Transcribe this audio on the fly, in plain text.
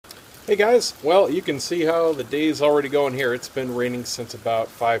Hey guys, well you can see how the day's already going here. It's been raining since about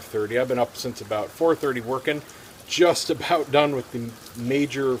 5:30. I've been up since about 4:30 working. Just about done with the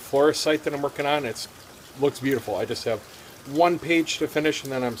major florist site that I'm working on. It looks beautiful. I just have one page to finish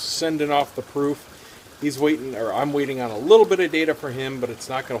and then I'm sending off the proof. He's waiting, or I'm waiting on a little bit of data for him, but it's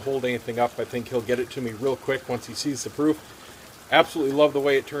not going to hold anything up. I think he'll get it to me real quick once he sees the proof. Absolutely love the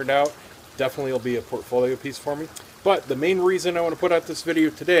way it turned out. Definitely will be a portfolio piece for me. But the main reason I want to put out this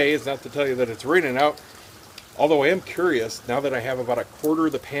video today is not to tell you that it's raining out, although I am curious, now that I have about a quarter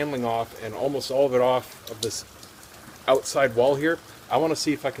of the paneling off and almost all of it off of this outside wall here, I want to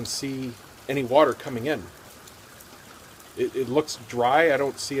see if I can see any water coming in. It looks dry, I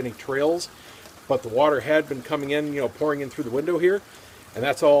don't see any trails, but the water had been coming in, pouring in through the window here, and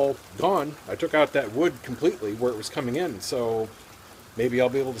that's all gone. I took out that wood completely where it was coming in, so maybe I'll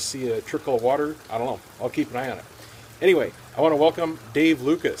be able to see a trickle of water. I don't know. I'll keep an eye on it. Anyway, I want to welcome Dave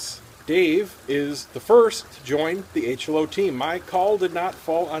Lucas. Dave is the first to join the HLO team. My call did not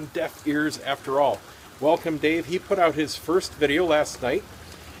fall on deaf ears after all. Welcome, Dave. He put out his first video last night,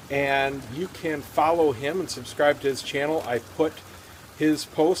 and you can follow him and subscribe to his channel. I put his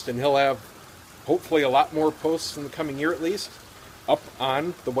post, and he'll have hopefully a lot more posts in the coming year at least, up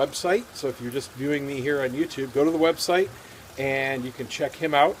on the website. So if you're just viewing me here on YouTube, go to the website, and you can check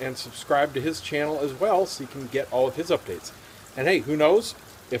him out and subscribe to his channel as well so you can get all of his updates. And hey, who knows,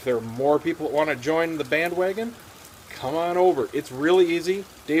 if there are more people that want to join the bandwagon, come on over. It's really easy.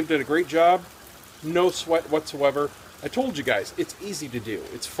 Dave did a great job. No sweat whatsoever. I told you guys, it's easy to do.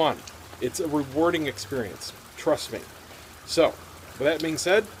 It's fun. It's a rewarding experience. Trust me. So, with that being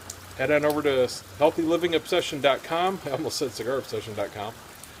said, head on over to healthylivingobsession.com. I almost said cigarobsession.com.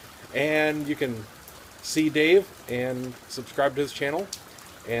 And you can see Dave and subscribe to his channel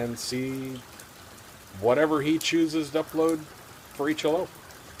and see whatever he chooses to upload for HLO.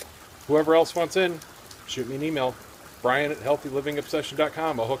 Whoever else wants in, shoot me an email. Brian at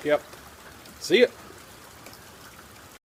healthylivingobsession.com. I'll hook you up. See ya.